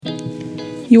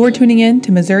You are tuning in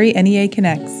to Missouri NEA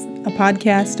Connects, a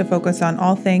podcast to focus on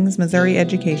all things Missouri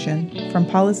education, from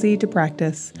policy to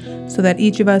practice, so that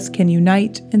each of us can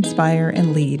unite, inspire,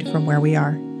 and lead from where we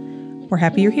are. We're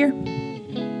happy you're here.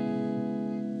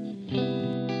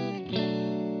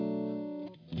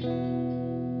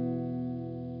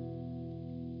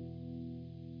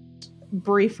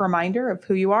 Brief reminder of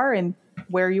who you are and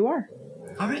where you are.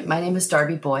 All right. My name is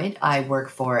Darby Boyd. I work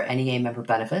for NEA Member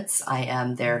Benefits. I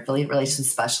am their affiliate relations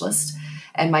specialist,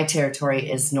 and my territory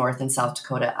is North and South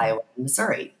Dakota, Iowa, and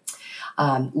Missouri.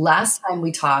 Last time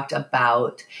we talked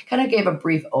about, kind of gave a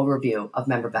brief overview of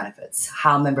member benefits,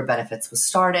 how member benefits was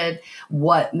started,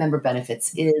 what member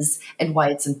benefits is, and why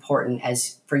it's important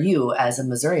for you as a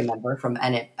Missouri member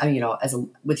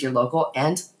with your local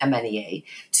and MNEA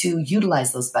to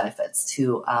utilize those benefits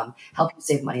to help you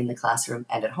save money in the classroom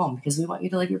and at home, because we want you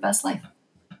to live your best life.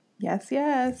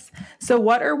 Yes. So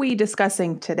what are we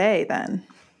discussing today then?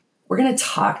 We're going to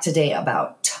talk today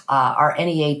about our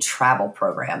NEA travel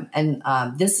program. And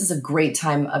this is a great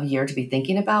time of year to be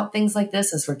thinking about things like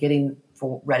this as we're getting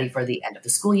ready for the end of the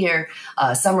school year,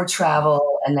 summer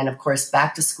travel, and then, of course,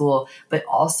 back to school, but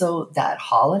also that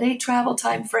holiday travel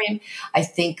time frame. I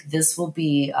think this will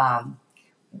be a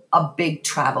big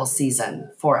travel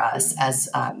season for us as,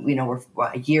 we're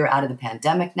a year out of the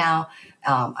pandemic now.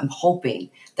 I'm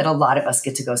hoping that a lot of us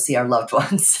get to go see our loved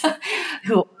ones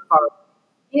who are.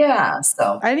 Yeah,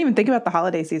 so I didn't even think about the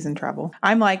holiday season travel.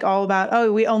 I'm like all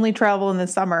about, we only travel in the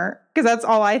summer, because that's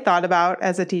all I thought about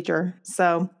as a teacher.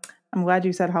 So I'm glad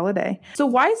you said holiday. So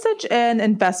why such an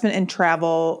investment in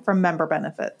travel from member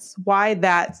benefits? Why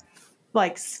that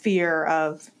sphere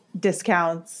of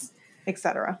discounts,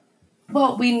 etc.?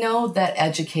 Well, we know that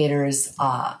educators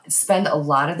spend a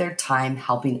lot of their time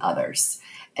helping others.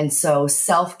 And so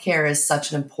self-care is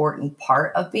such an important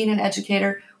part of being an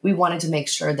educator. We wanted to make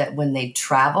sure that when they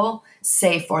travel,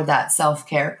 say for that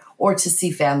self-care or to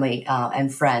see family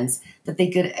and friends, that they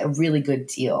get a really good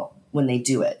deal when they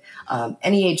do it.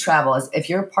 NEA travel is, if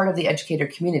you're a part of the educator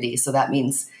community, so that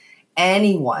means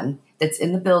anyone that's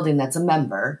in the building that's a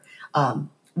member,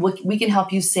 we can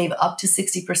help you save up to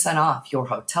 60% off your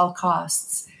hotel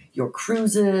costs, your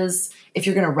cruises. If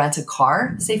you're going to rent a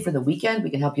car, say for the weekend, we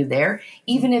can help you there.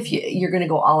 Even if you're going to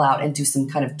go all out and do some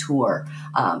kind of tour,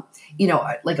 go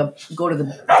to the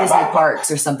Disney parks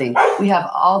or something. We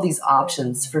have all these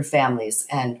options for families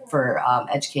and for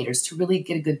educators to really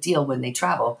get a good deal when they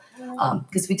travel,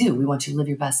 because we want you to live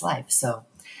your best life. So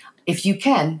if you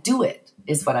can, do it,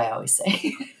 is what I always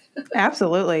say.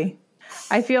 Absolutely.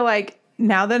 I feel like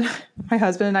now that my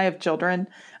husband and I have children,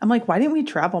 I'm like, why didn't we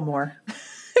travel more?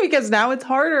 Because now it's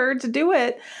harder to do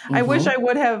it. Mm-hmm. I wish I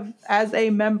would have, as a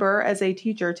member, as a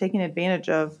teacher, taken advantage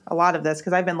of a lot of this,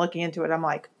 because I've been looking into it. I'm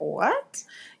like, what?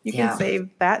 You can save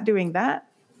that doing that?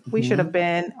 Mm-hmm. We should have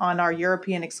been on our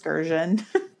European excursion.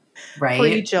 Right.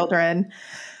 Pre-children.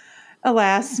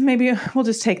 Alas, maybe we'll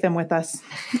just take them with us.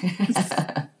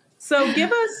 So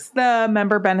give us the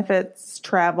member benefits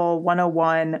travel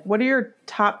 101. What are your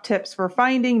top tips for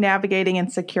finding, navigating,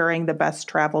 and securing the best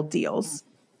travel deals?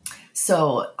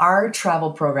 So our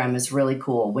travel program is really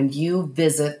cool. When you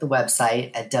visit the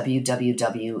website at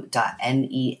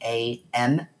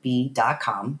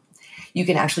www.neamb.com, you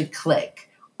can actually click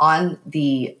on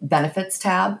the benefits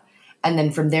tab, and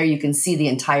then from there you can see the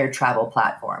entire travel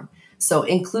platform. So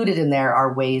included in there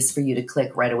are ways for you to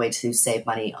click right away to save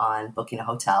money on booking a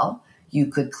hotel. You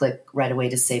could click right away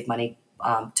to save money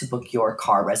to book your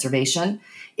car reservation.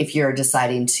 If you're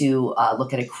deciding to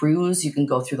look at a cruise, you can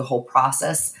go through the whole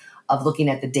process of looking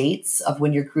at the dates of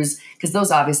when your cruise, because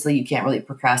those obviously you can't really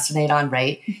procrastinate on,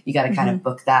 right? You got to kind of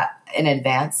book that in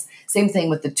advance. Same thing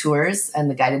with the tours and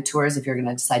the guided tours if you're going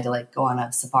to decide to go on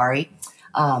a safari.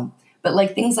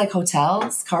 But things like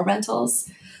hotels, car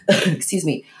rentals, excuse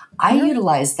me, I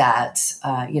utilize that,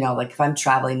 if I'm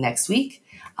traveling next week,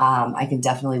 I can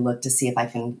definitely look to see if I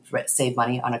can save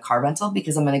money on a car rental,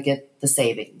 because I'm going to get the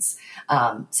savings.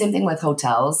 Same thing with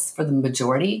hotels for the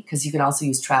majority, because you can also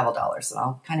use travel dollars. And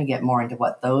I'll kind of get more into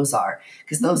what those are,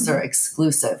 because those are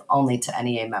exclusive only to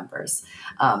NEA members.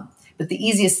 But the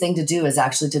easiest thing to do is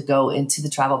actually to go into the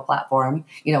travel platform,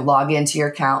 log into your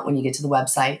account when you get to the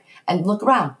website and look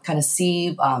around, kind of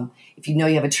see if you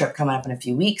have a trip coming up in a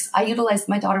few weeks.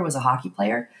 My daughter was a hockey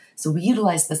player. So we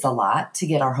utilized this a lot to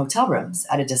get our hotel rooms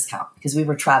at a discount, because we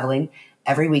were traveling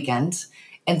every weekend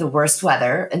in the worst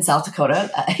weather in South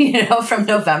Dakota, from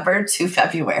November to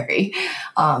February.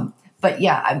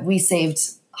 We saved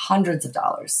hundreds of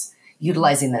dollars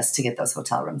utilizing this to get those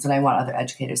hotel rooms. And I want other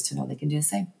educators to know they can do the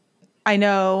same. I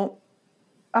know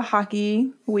a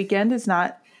hockey weekend is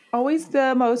not always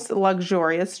the most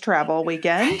luxurious travel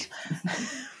weekend,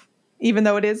 even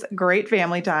though it is great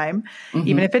family time,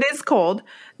 even if it is cold.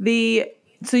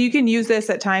 So you can use this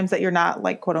at times that you're not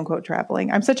like quote unquote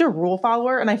traveling. I'm such a rule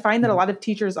follower, and I find that a lot of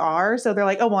teachers are. So they're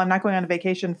like, oh, well, I'm not going on a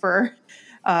vacation for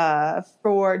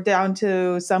down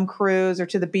to some cruise or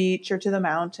to the beach or to the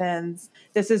mountains.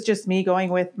 This is just me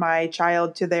going with my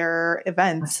child to their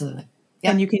events. Absolutely.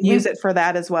 And you can use it for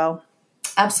that as well.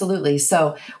 Absolutely.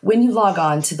 So when you log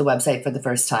on to the website for the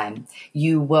first time,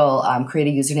 you will create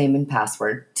a username and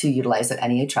password to utilize at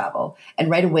NEA Travel. And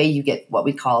right away, you get what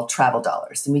we call travel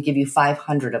dollars. And we give you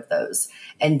 500 of those.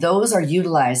 And those are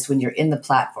utilized when you're in the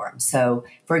platform. So,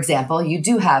 for example, you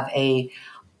do have a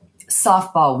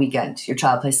softball weekend, your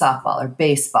child plays softball or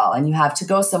baseball, and you have to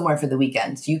go somewhere for the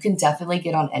weekend, you can definitely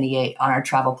get on NEA on our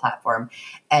travel platform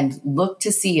and look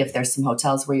to see if there's some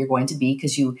hotels where you're going to be,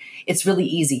 because it's really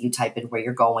easy. You type in where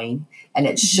you're going and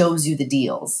it shows you the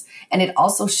deals. And it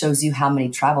also shows you how many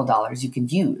travel dollars you can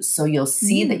use. So you'll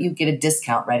see that you get a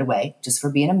discount right away just for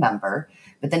being a member.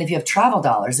 But then if you have travel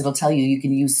dollars, it'll tell you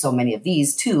can use so many of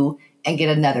these too and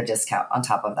get another discount on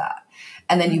top of that.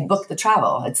 And then you book the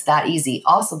travel. It's that easy.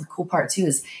 Also, the cool part too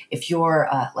is if you're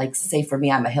like, say for me,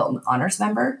 I'm a Hilton Honors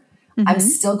member, I'm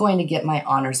still going to get my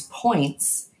Honors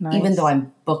points, even though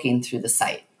I'm booking through the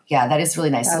site. Yeah, that is really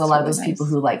nice. So a lot of those people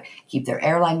who like keep their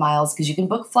airline miles, because you can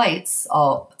book flights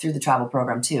all through the travel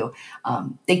program too.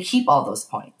 They keep all those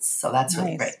points. So that's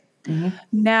really great.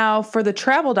 Now for the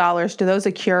travel dollars, do those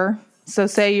accrue? So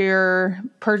say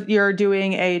you're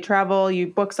doing a travel, you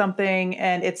book something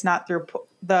and it's not through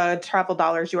the travel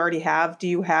dollars you already have. Do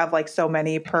you have like so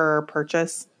many per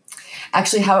purchase?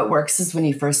 Actually, how it works is when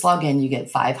you first log in, you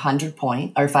get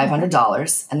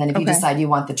 $500. And then if you decide you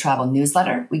want the travel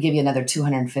newsletter, we give you another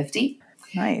 $250.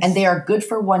 Nice. And they are good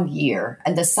for 1 year.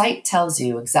 And the site tells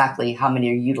you exactly how many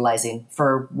you're utilizing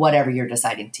for whatever you're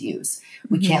deciding to use.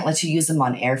 We can't let you use them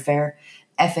on airfare.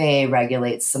 FAA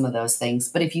regulates some of those things.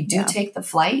 But if you do take the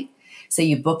flight, say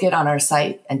you book it on our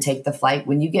site and take the flight,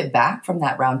 when you get back from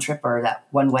that round trip or that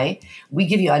one way, we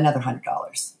give you another $100.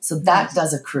 So that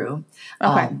does accrue.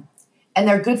 And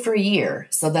they're good for a year.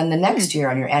 So then the next year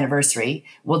on your anniversary,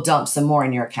 we'll dump some more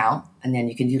in your account and then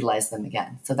you can utilize them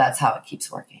again. So that's how it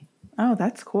keeps working. Oh,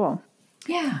 that's cool.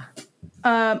 Yeah.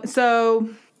 So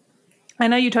I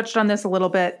know you touched on this a little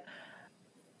bit.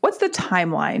 What's the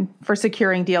timeline for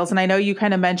securing deals? And I know you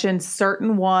kind of mentioned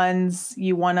certain ones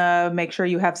you want to make sure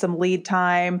you have some lead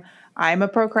time. I'm a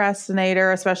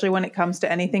procrastinator, especially when it comes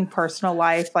to anything personal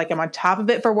life. Like I'm on top of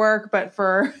it for work, but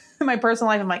for my personal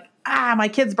life, I'm like, my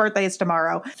kid's birthday is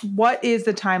tomorrow. What is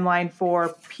the timeline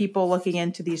for people looking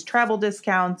into these travel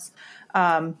discounts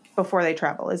before they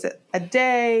travel? Is it a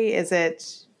day? Is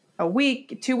it a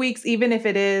week, 2 weeks? Even if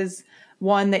it is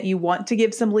one that you want to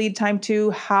give some lead time to,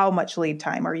 how much lead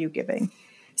time are you giving?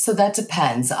 So that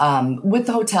depends. With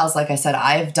the hotels, like I said,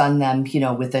 I've done them,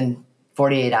 within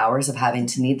 48 hours of having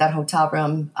to need that hotel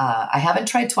room. I haven't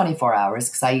tried 24 hours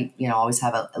because I, always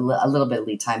have a little bit of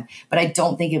lead time, but I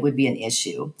don't think it would be an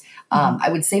issue. I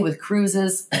would say with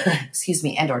cruises,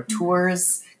 and or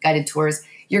tours, guided tours,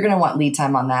 you're going to want lead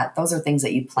time on that. Those are things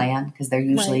that you plan because they're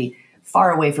usually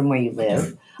far away from where you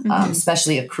live.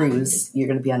 Especially a cruise, you're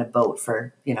going to be on a boat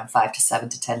for, 5 to 7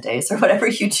 to 10 days or whatever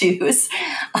you choose.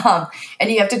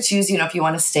 And you have to choose, if you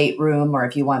want a stateroom or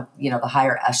if you want, the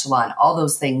higher echelon, all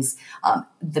those things.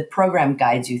 The program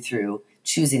guides you through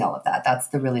choosing all of that. That's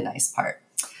the really nice part.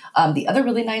 The other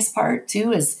really nice part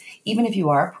too is even if you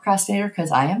are a procrastinator,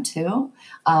 because I am too,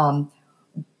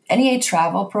 NEA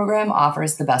Travel Program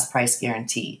offers the best price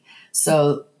guarantee.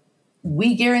 So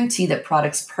we guarantee that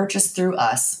products purchased through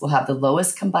us will have the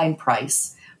lowest combined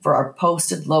price for our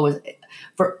posted lowest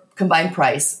combined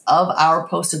price of our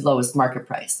posted lowest market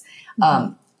price.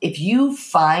 If you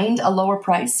find a lower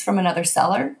price from another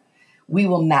seller, we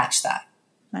will match that.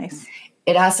 Nice.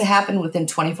 It has to happen within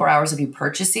 24 hours of you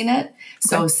purchasing it.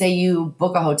 So say you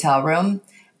book a hotel room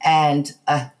and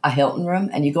a Hilton room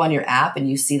and you go on your app and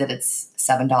you see that it's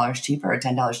 $7 cheaper or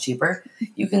 $10 cheaper,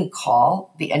 you can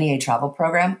call the NEA Travel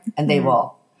Program and they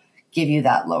will give you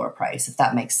that lower price, if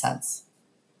that makes sense.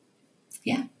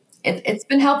 Yeah. It's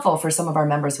been helpful for some of our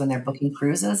members when they're booking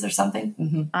cruises or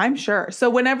something. I'm sure. So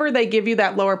whenever they give you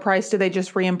that lower price, do they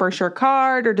just reimburse your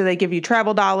card or do they give you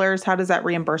travel dollars? How does that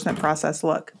reimbursement process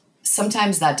look?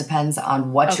 Sometimes that depends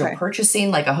on what you're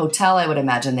purchasing. Like a hotel, I would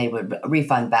imagine they would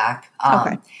refund back.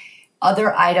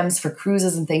 Other items for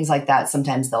cruises and things like that,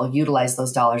 sometimes they'll utilize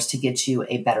those dollars to get you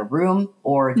a better room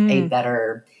or a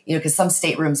better, because some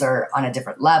staterooms are on a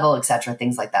different level, et cetera,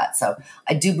 things like that. So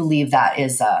I do believe that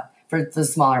is, for the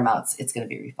smaller amounts, it's going to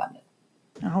be refunded.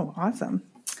 Oh, awesome.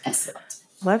 Excellent.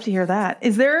 Love to hear that.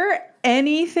 Is there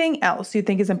anything else you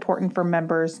think is important for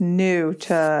members new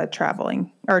to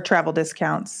traveling or travel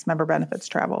discounts, member benefits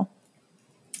travel?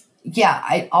 Yeah,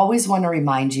 I always want to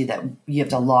remind you that you have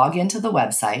to log into the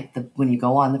website when you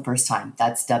go on the first time.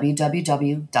 That's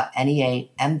www.neamb.com.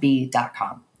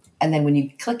 And then when you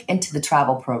click into the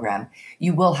travel program,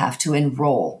 you will have to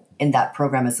enroll in that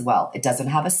program as well. It doesn't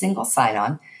have a single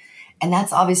sign-on. And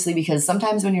that's obviously because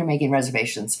sometimes when you're making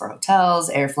reservations for hotels,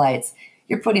 air flights,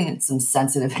 you're putting in some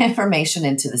sensitive information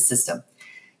into the system.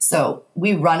 So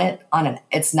we run it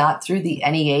it's not through the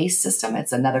NEA system,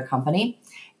 it's another company.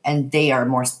 And they are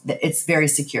it's very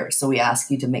secure. So we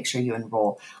ask you to make sure you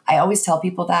enroll. I always tell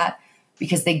people that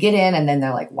because they get in and then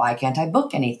they're like, why can't I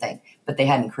book anything? But they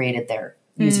hadn't created their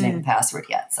username and password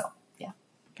yet. So yeah.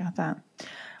 Got that.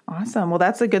 Awesome. Well,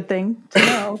 that's a good thing to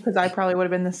know because I probably would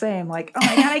have been the same. Like, oh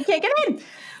my God, I can't get in.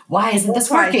 Why isn't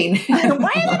this working?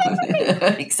 Why isn't it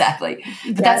working? Exactly.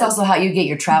 But that's also how you get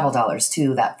your travel dollars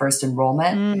too. That first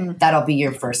enrollment, that'll be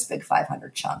your first big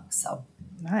 500 chunk. So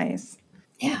nice.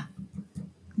 Yeah.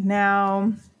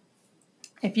 Now,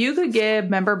 if you could give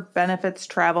member benefits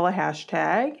travel a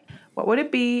hashtag, what would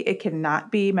it be? It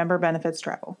cannot be member benefits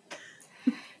travel.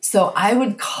 So I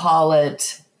would call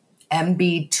it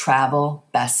MB Travel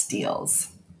Best Deals.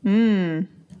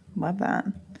 Love that.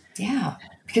 Yeah,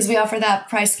 because we offer that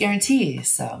price guarantee.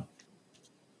 So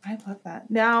I love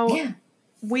that. Now,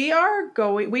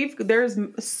 there's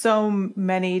so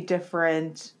many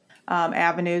different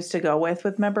avenues to go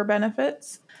with member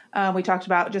benefits. We talked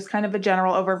about just kind of a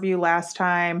general overview last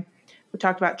time. We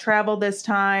talked about travel this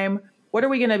time. What are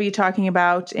we going to be talking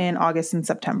about in August and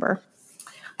September?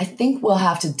 I think we'll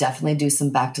have to definitely do some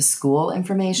back to school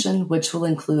information, which will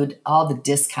include all the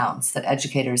discounts that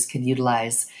educators can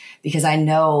utilize. Because I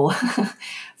know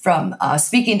from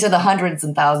speaking to the hundreds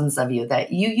and thousands of you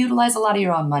that you utilize a lot of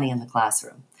your own money in the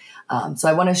classroom. So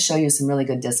I want to show you some really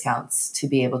good discounts to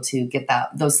be able to get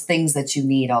those things that you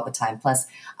need all the time. Plus,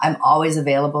 I'm always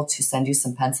available to send you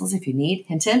some pencils if you need.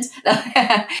 Hint, hint.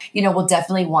 We'll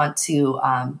definitely want to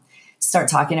start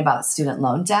talking about student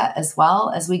loan debt as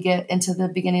well as we get into the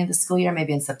beginning of the school year,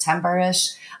 maybe in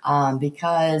September-ish,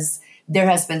 because there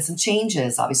has been some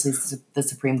changes. Obviously, the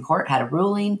Supreme Court had a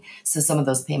ruling, so some of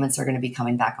those payments are going to be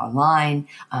coming back online.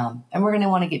 And we're going to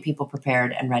want to get people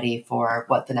prepared and ready for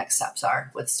what the next steps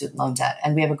are with student loan debt.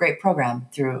 And we have a great program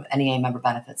through NEA Member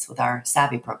Benefits with our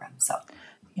Savvy program. So,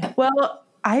 yeah. Well,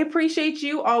 I appreciate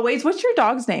you always. What's your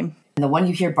dog's name? And the one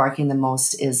you hear barking the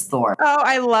most is Thor. Oh,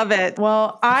 I love it.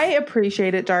 Well, I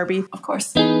appreciate it, Darby. Of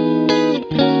course.